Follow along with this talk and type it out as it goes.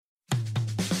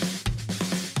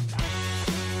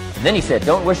And then he said,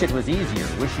 don't wish it was easier,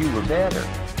 wish you were better.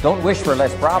 Don't wish for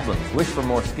less problems, wish for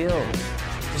more skills.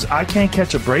 I can't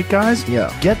catch a break, guys.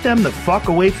 Yeah. Get them the fuck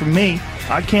away from me.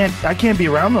 I can't be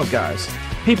around those guys.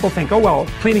 People think, oh, well,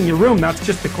 cleaning your room, that's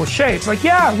just a cliche. It's like,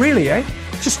 yeah, really, eh?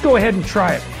 Just go ahead and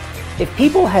try it. If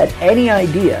people had any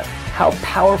idea how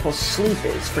powerful sleep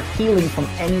is for healing from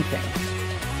anything,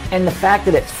 and the fact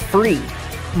that it's free.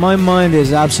 My mind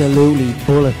is absolutely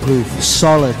bulletproof,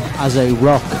 solid as a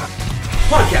rock.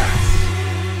 Podcast.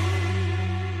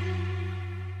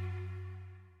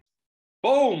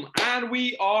 Boom, and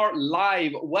we are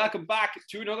live. Welcome back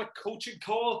to another coaching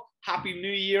call. Happy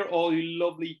New Year, all you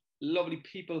lovely, lovely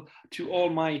people. To all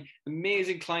my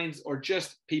amazing clients or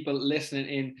just people listening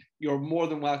in, you're more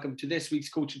than welcome to this week's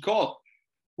coaching call.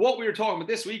 What we are talking about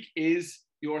this week is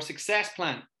your success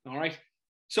plan. All right,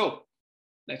 so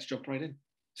let's jump right in.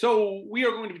 So we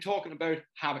are going to be talking about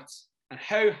habits and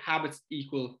how habits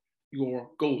equal your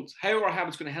goals. How are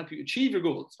habits going to help you achieve your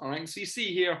goals? All right. And so you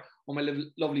see here on my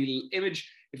lovely little image,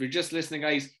 if you're just listening,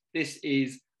 guys, this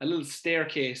is a little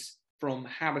staircase from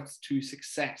habits to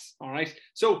success. All right.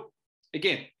 So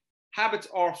again, habits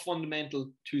are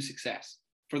fundamental to success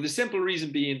for the simple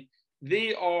reason being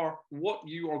they are what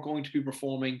you are going to be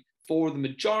performing for the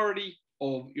majority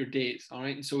of your days. All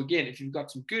right. And so again, if you've got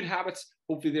some good habits,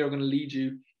 hopefully they're going to lead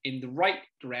you in the right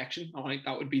direction. All right.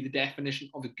 That would be the definition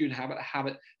of a good habit, a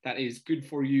habit that is good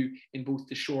for you in both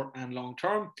the short and long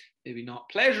term. Maybe not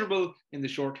pleasurable in the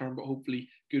short term, but hopefully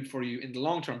good for you in the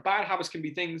long term. Bad habits can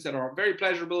be things that are very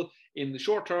pleasurable in the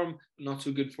short term, but not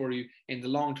so good for you in the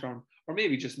long term, or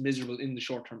maybe just miserable in the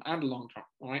short term and the long term.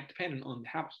 All right. Depending on the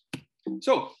habit.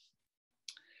 So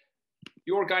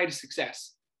your guide to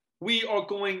success. We are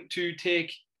going to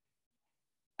take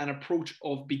an approach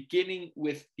of beginning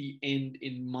with the end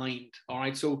in mind. All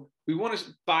right. So we want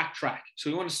to backtrack. So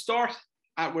we want to start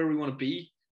at where we want to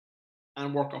be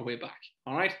and work our way back.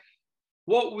 All right.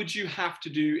 What would you have to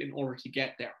do in order to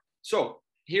get there? So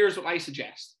here's what I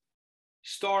suggest.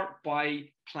 Start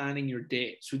by planning your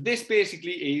day. So this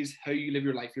basically is how you live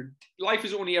your life. Your life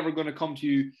is only ever going to come to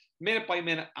you minute by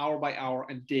minute, hour by hour,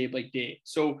 and day by day.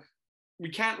 So we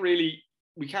can't really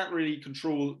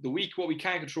control the week. What we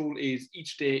can control is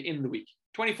each day in the week.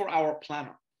 24-hour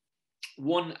planner,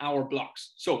 1 hour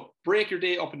blocks. So break your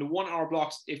day up into 1 hour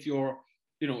blocks. If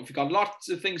you've got lots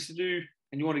of things to do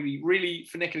and you want to be really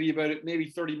finicky about it,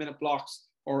 maybe 30-minute blocks.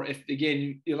 Or if,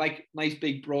 again, you like nice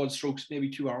big broad strokes, maybe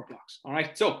 2 hour blocks. All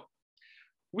right. So a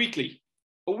weekly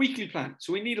plan.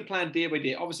 So we need a plan day by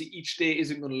day. Obviously, each day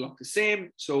isn't going to look the same.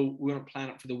 So we're going to plan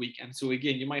it for the week. And so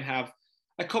again, you might have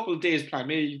a couple of days plan.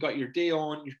 Maybe you've got your day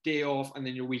on, your day off, and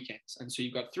then your weekends. And so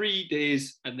you've got 3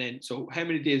 days. And then, so how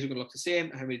many days are going to look the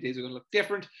same? How many days are going to look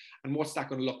different? And what's that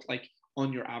going to look like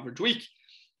on your average week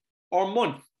or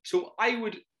month? So I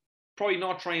would probably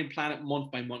not try and plan it month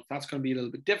by month. That's going to be a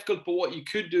little bit difficult. But what you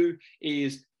could do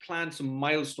is plan some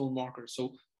milestone markers.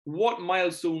 So what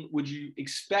milestone would you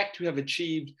expect to have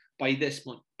achieved by this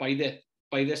month, by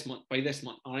this month?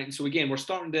 All right. And so again, we're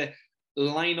starting to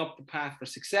line up the path for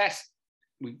success.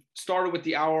 We started with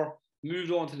the hour,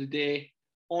 moved on to the day,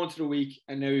 on to the week,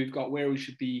 and now we've got where we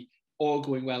should be, all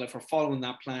going well if we're following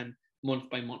that plan month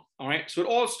by month. All right. So it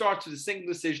all starts with a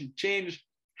single decision change.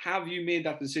 Have you made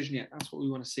that decision yet? That's what we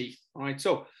want to see. All right.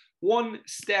 So 1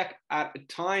 step at a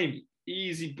time,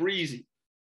 easy breezy.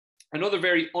 Another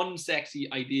very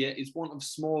unsexy idea is one of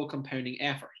small compounding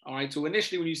effort. All right. So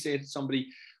initially, when you say to somebody,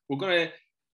 we're going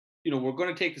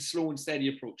to take the slow and steady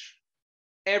approach.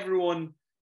 Everyone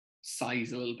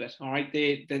size a little bit. All right.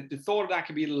 The thought of that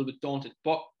can be a little bit daunting,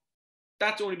 but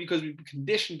that's only because we've been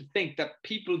conditioned to think that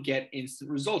people get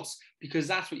instant results, because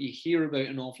that's what you hear about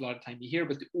an awful lot of time. You hear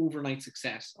about the overnight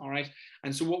success. All right.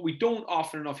 And so what we don't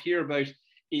often enough hear about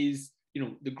is,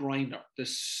 the grinder, the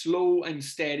slow and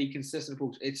steady, consistent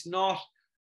approach. It's not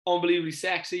unbelievably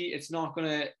sexy. It's not going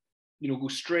to, go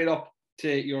straight up to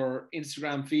your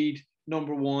Instagram feed,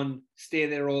 number one, stay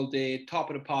there all day, top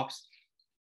of the pops.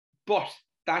 But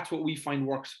that's what we find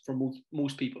works for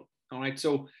most people. All right.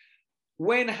 So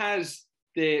when has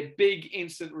the big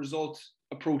instant result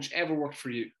approach ever worked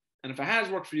for you? And if it has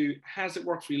worked for you, has it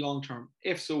worked for you long term?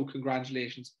 If so,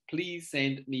 congratulations. Please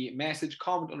send me a message,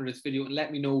 comment under this video, and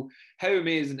let me know how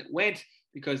amazing it went.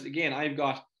 Because again, I've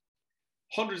got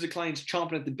hundreds of clients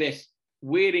chomping at the bit,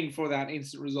 waiting for that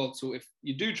instant result. So if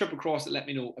you do trip across it, let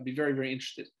me know. I'd be very, very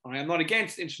interested. All right. I'm not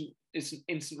against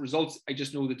instant results. I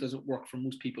just know that doesn't work for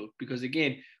most people, because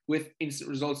again, with instant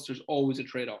results, there's always a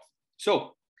trade-off.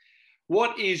 So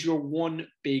what is your one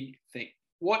big thing?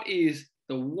 What is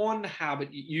the one habit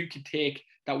you could take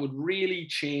that would really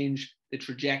change the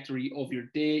trajectory of your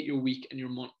day, your week, and your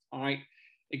month? All right.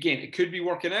 Again, it could be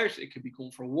working out, it could be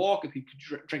going for a walk, it could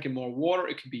be drinking more water,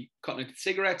 it could be cutting out the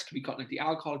cigarettes, it could be cutting out the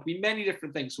alcohol, it could be many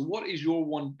different things. So what is your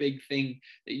one big thing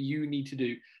that you need to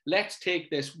do? Let's take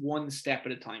this one step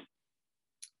at a time.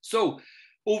 So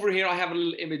over here, I have a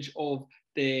little image of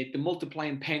the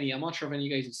multiplying penny. I'm not sure if any of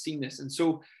you guys have seen this. And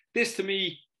so this to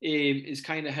me is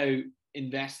kind of how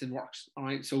investing works. All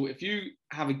right. So if you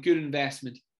have a good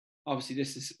investment, obviously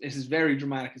this is very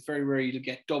dramatic. It's very rare to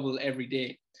get double every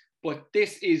day. But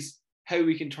this is how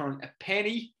we can turn a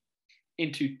penny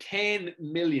into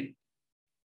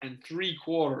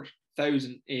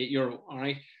 10,350,000 euro. All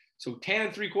right. So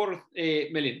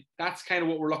 10,350,000 million. That's kind of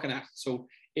what we're looking at. So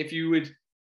if you would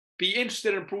be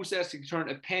interested in a process to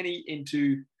turn a penny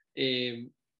into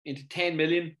 10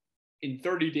 million in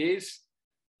 30 days,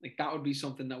 like that would be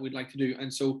something that we'd like to do.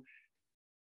 And so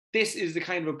this is the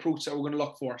kind of approach that we're going to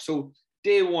look for. So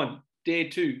day 1, day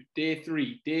 2, day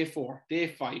 3, day 4, day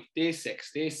 5, day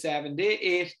 6, day 7, day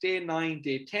 8, day 9,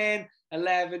 day 10,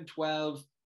 11, 12,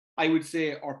 I would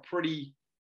say are pretty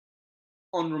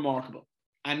unremarkable.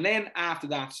 And then after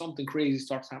that, something crazy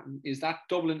starts happening, is that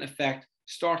doubling effect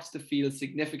starts to feel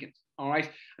significant. All right.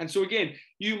 And so again,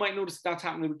 you might notice that's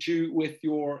happening with you with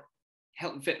your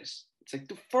health and fitness. It's like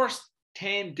the first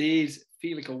 10 days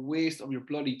feel like a waste of your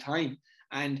bloody time.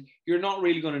 And you're not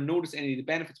really going to notice any of the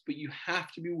benefits, but you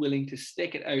have to be willing to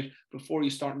stick it out before you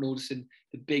start noticing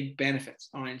the big benefits.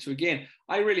 All right. So again,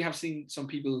 I really have seen some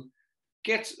people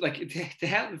get like the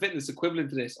health and fitness equivalent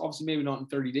to this. Obviously, maybe not in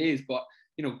 30 days, but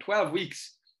 12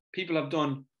 weeks, people have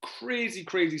done crazy,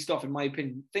 crazy stuff, in my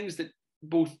opinion, things that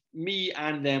both me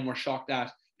and them were shocked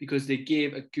at because they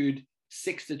gave a good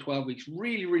 6 to 12 weeks,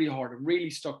 really, really hard and really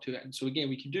stuck to it. And so again,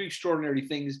 we can do extraordinary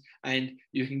things and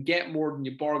you can get more than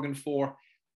you bargained for,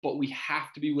 but we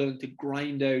have to be willing to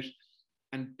grind out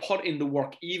and put in the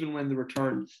work even when the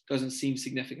return doesn't seem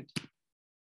significant.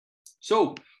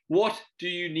 So what do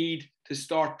you need to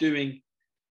start doing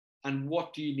and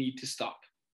what do you need to stop?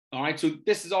 All right. So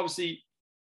this is obviously,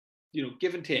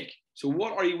 give and take. So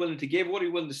what are you willing to give? What are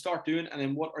you willing to start doing? And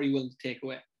then what are you willing to take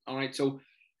away? All right. So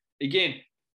again,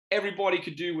 everybody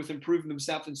could do with improving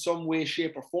themselves in some way,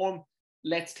 shape, or form.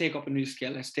 Let's take up a new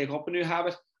skill. Let's take up a new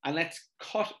habit and let's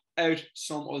cut out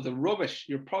some of the rubbish.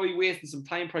 You're probably wasting some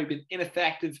time, probably being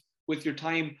ineffective with your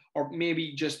time, or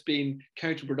maybe just being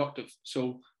counterproductive.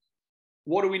 So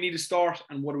what do we need to start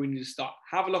and what do we need to stop?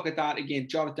 Have a look at that. Again,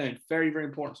 jot it down. Very, very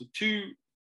important. So 2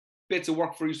 bits of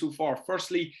work for you so far.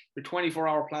 Firstly, your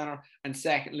 24-hour planner. And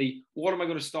secondly, what am I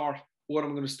going to start? What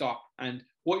am I going to stop? And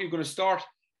what you're going to start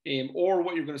or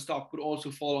what you're going to stop could also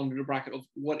fall under the bracket of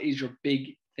what is your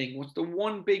big thing? What's the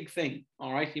one big thing?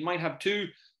 All right. You might have 2,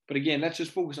 but again, let's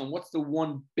just focus on what's the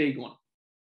one big one.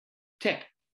 Tip: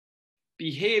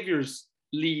 behaviors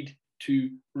lead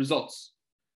to results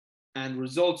and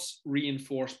results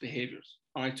reinforce behaviors.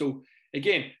 All right. So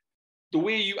again, the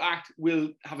way you act will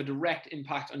have a direct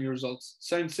impact on your results.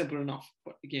 Sounds simple enough,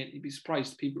 but again, you'd be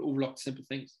surprised people overlook simple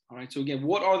things. All right. So again,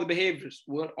 what are the behaviors?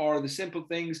 What are the simple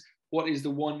things? What is the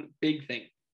one big thing?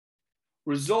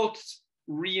 Results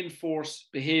reinforce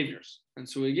behaviors. And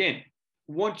so again,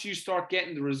 once you start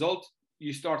getting the result,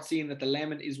 you start seeing that the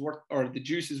lemon is worth, or the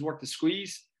juice is worth the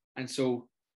squeeze. And so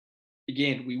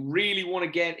again, we really want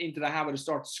to get into the habit of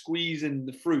start squeezing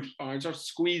the fruit, or start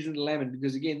squeezing the lemon,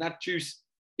 because again, that juice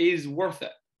is worth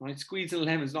it. Right? Squeezing the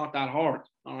lemon is not that hard.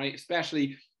 All right.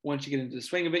 Especially once you get into the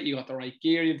swing of it, you got the right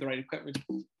gear, you have the right equipment,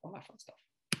 all that fun stuff.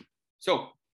 So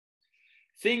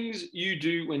things you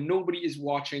do when nobody is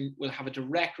watching will have a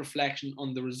direct reflection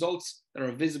on the results that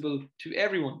are visible to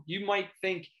everyone. You might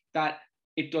think that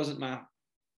it doesn't matter.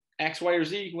 X, Y, or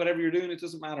Z, whatever you're doing, it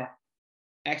doesn't matter.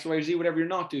 X, Y, or Z, whatever you're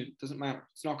not doing, it doesn't matter.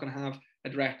 It's not going to have a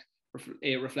direct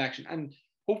reflection. And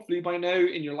hopefully by now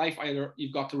in your life, either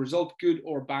you've got the result good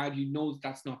or bad, you know that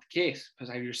that's not the case.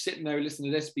 Because either you're sitting now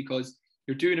listening to this because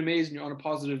you're doing amazing, you're on a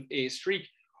positive streak,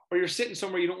 or you're sitting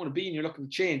somewhere you don't want to be and you're looking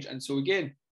to change. And so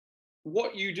again,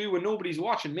 what you do when nobody's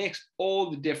watching makes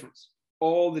all the difference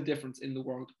in the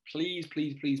world. Please,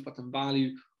 please, please put some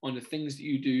value on the things that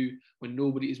you do when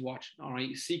nobody is watching. All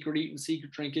right, secret eating,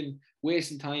 secret drinking,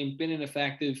 wasting time, being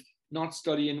ineffective, not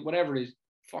studying, whatever it is,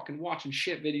 fucking watching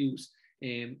shit videos.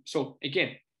 So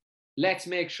again, let's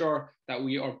make sure that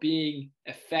we are being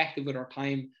effective with our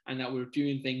time and that we're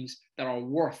doing things that are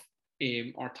worth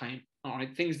our time. All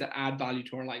right, things that add value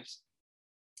to our lives.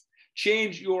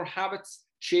 Change your habits.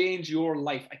 Change your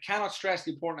life. I cannot stress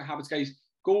the importance of habits, guys.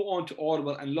 Go on to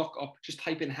Audible and look up, just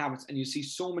type in habits, and you see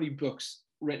so many books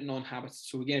written on habits.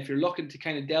 So again, if you're looking to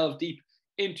kind of delve deep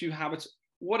into habits,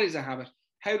 what is a habit?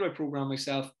 How do I program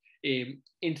myself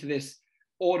into this?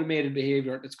 automated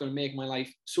behavior that's going to make my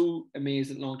life so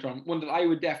amazing long term. One that I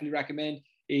would definitely recommend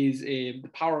is The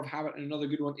Power of Habit, and another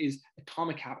good one is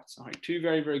Atomic Habits. All right, two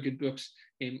very, very good books.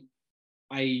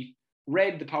 I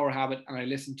read The Power of Habit and I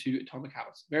listened to Atomic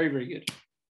Habits. Very, very good.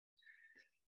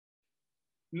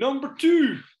 Number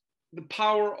 2, the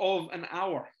power of an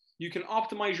hour. You can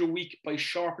optimize your week by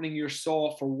sharpening your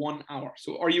saw for 1 hour.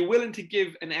 So are you willing to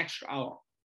give an extra hour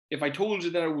if I told you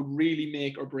that it would really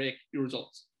make or break your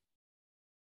results?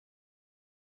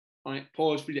 All right,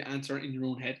 pause for you to answer in your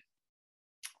own head.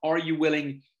 Are you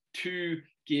willing to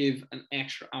give an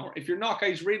extra hour? If you're not,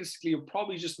 guys, realistically, you're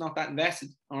probably just not that invested.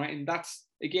 All right, and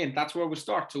that's where we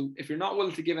start. So if you're not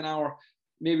willing to give an hour,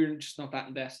 maybe you're just not that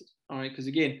invested. All right, because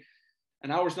again,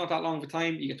 an hour is not that long of a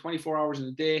time. You get 24 hours in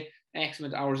a day, X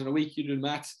amount of hours in a week. You do the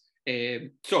maths.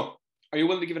 So are you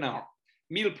willing to give an hour?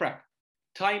 Meal prep.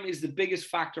 Time is the biggest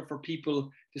factor for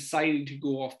people deciding to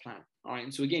go off plan. All right,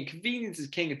 and so again, convenience is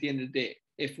king at the end of the day.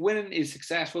 If winning is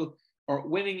successful or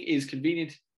winning is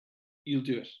convenient, you'll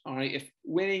do it. All right. If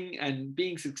winning and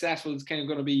being successful is kind of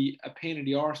going to be a pain in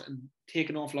the arse and take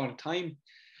an awful lot of time,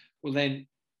 well, then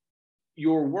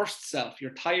your worst self,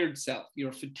 your tired self,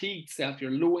 your fatigued self, your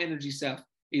low energy self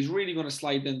is really going to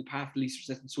slide down the path of least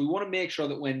resistance. So we want to make sure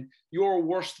that when your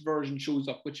worst version shows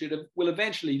up, which it will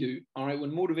eventually do, all right,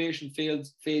 when motivation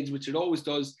fades, which it always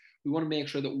does, we want to make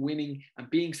sure that winning and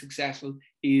being successful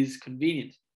is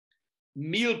convenient.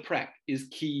 Meal prep is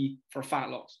key for fat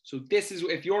loss. So this is,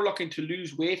 if you're looking to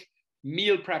lose weight,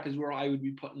 meal prep is where I would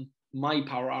be putting my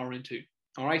power hour into.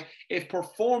 All right. If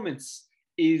performance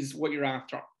is what you're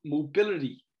after,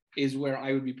 mobility is where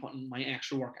I would be putting my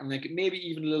extra work, and like maybe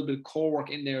even a little bit of core work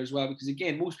in there as well, because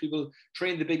again, most people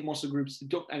train the big muscle groups,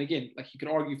 and again, like you could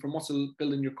argue for muscle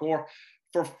building your core,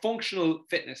 for functional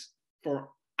fitness, for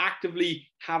actively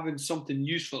having something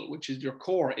useful, which is your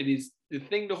core. It is the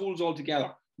thing that holds all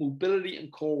together. Mobility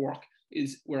and core work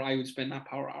is where I would spend that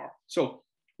power hour. So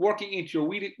working into your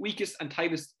weakest and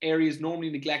tightest areas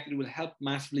normally neglected will help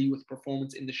massively with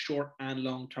performance in the short and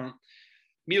long term.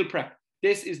 Meal prep.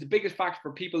 This is the biggest factor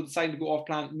for people deciding to go off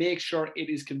plan. Make sure it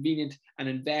is convenient and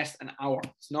invest an hour.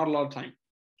 It's not a lot of time.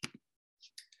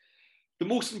 The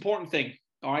most important thing,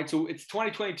 all right, so it's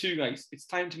 2022, guys. It's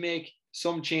time to make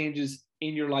some changes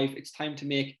in your life. It's time to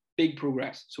make big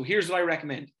progress. So here's what I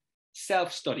recommend.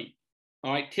 Self-study.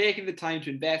 All right, taking the time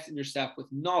to invest in yourself with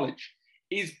knowledge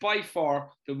is by far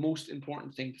the most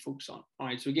important thing to focus on. All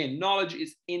right, so again, knowledge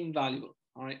is invaluable.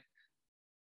 All right,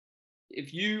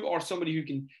 if you are somebody who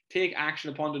can take action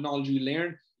upon the knowledge you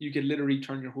learn, you can literally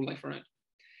turn your whole life around.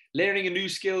 Learning a new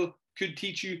skill could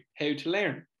teach you how to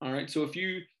learn. All right, so if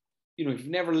if you've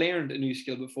never learned a new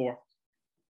skill before,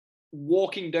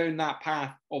 walking down that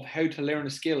path of how to learn a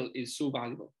skill is so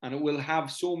valuable, and it will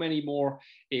have so many more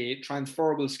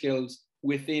transferable skills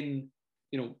within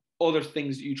other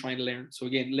things that you try to learn. So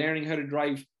again, learning how to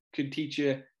drive could teach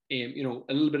you a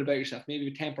little bit about yourself, maybe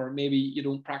a temper, maybe you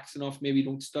don't practice enough, maybe you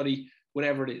don't study,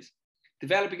 whatever it is.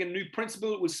 Developing a new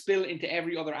principle will spill into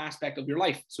every other aspect of your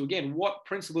life. So again, what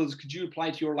principles could you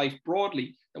apply to your life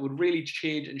broadly that would really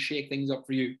change and shake things up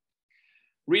for you?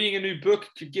 Reading a new book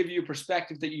could give you a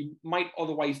perspective that you might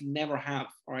otherwise never have.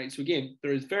 All right. So again,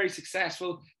 there is very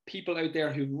successful people out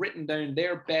there who've written down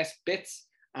their best bits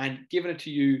and given it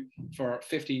to you for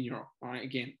 €15. All right.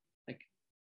 Again, like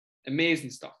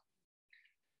amazing stuff.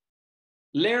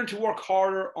 Learn to work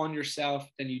harder on yourself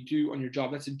than you do on your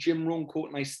job. That's a Jim Rohn quote,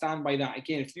 and I stand by that.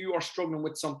 Again, if you are struggling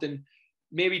with something,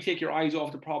 maybe take your eyes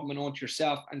off the problem and onto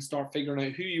yourself and start figuring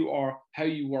out who you are, how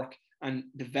you work, and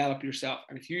develop yourself.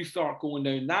 And if you start going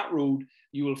down that road,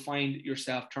 you will find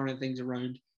yourself turning things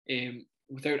around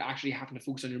without actually having to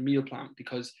focus on your meal plan.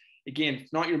 Because again,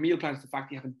 it's not your meal plan, it's the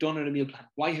fact you haven't done a meal plan.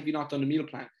 Why have you not done a meal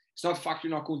plan? It's not the fact you're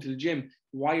not going to the gym.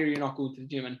 Why are you not going to the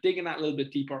gym? And digging that a little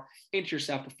bit deeper into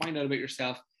yourself to find out about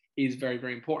yourself is very,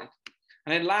 very important.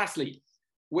 And then lastly,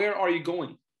 where are you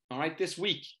going? All right, this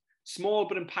week, small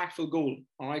but impactful goal.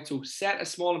 All right, so set a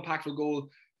small impactful goal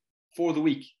for the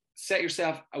week. Set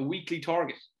yourself a weekly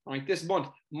target. All right, this month,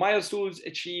 milestones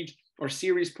achieved or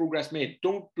serious progress made.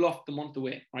 Don't bluff the month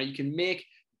away. All right, you can make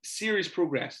serious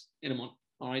progress in a month.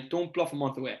 All right, don't bluff a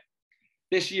month away.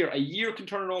 This year, a year can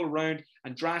turn it all around,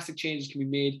 and drastic changes can be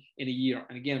made in a year.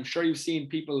 And again, I'm sure you've seen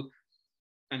people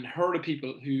and heard of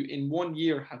people who in 1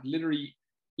 year have literally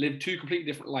lived 2 completely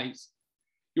different lives.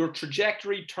 Your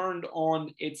trajectory turned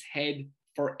on its head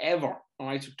forever. All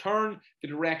right, so turn the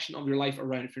direction of your life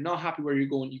around. If you're not happy where you're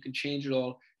going, you can change it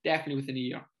all definitely within a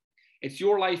year. It's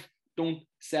your life. Don't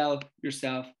sell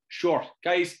yourself short.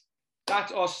 Guys,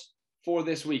 that's us for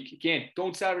this week. Again,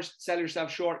 don't sell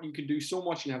yourself short. You can do so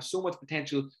much. You have so much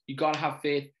potential. You got to have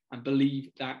faith and believe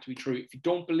that to be true. If you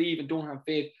don't believe and don't have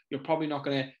faith, you're probably not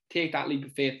going to take that leap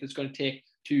of faith that's going to take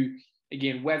to,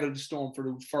 again, weather the storm for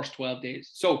the first 12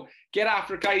 days. So get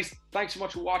after it, guys. Thanks so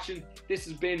much for watching. This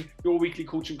has been your weekly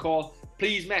coaching call.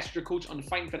 Please message your coach on the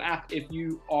Fighting Fit app if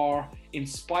you are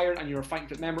inspired and you're a Fighting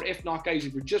Fit member. If not, guys,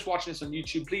 if you're just watching this on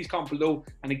YouTube, please comment below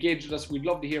and engage with us. We'd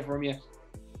love to hear from you,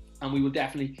 and we will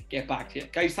definitely get back to you.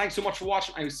 Guys, thanks so much for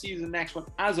watching. I will see you in the next one.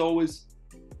 As always,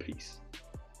 peace.